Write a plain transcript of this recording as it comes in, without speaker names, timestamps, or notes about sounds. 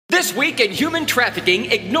This week in human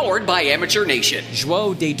trafficking ignored by Amateur Nation.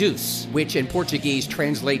 João de Deus, which in Portuguese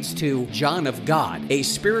translates to John of God, a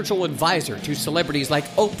spiritual advisor to celebrities like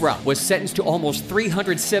Oprah, was sentenced to almost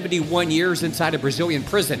 371 years inside a Brazilian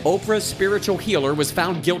prison. Oprah's spiritual healer was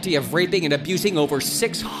found guilty of raping and abusing over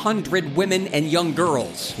 600 women and young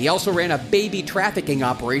girls. He also ran a baby trafficking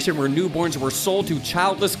operation where newborns were sold to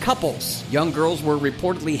childless couples. Young girls were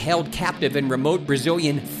reportedly held captive in remote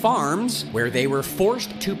Brazilian farms where they were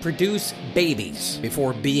forced to produce babies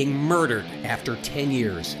before being murdered after 10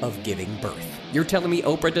 years of giving birth. You're telling me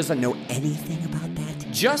Oprah doesn't know anything about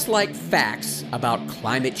that? Just like facts about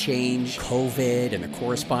climate change, COVID, and the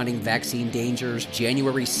corresponding vaccine dangers,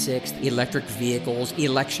 January 6th, electric vehicles,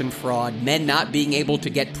 election fraud, men not being able to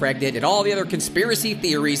get pregnant, and all the other conspiracy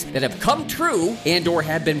theories that have come true and or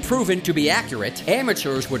have been proven to be accurate,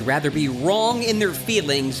 amateurs would rather be wrong in their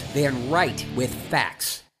feelings than right with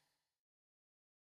facts.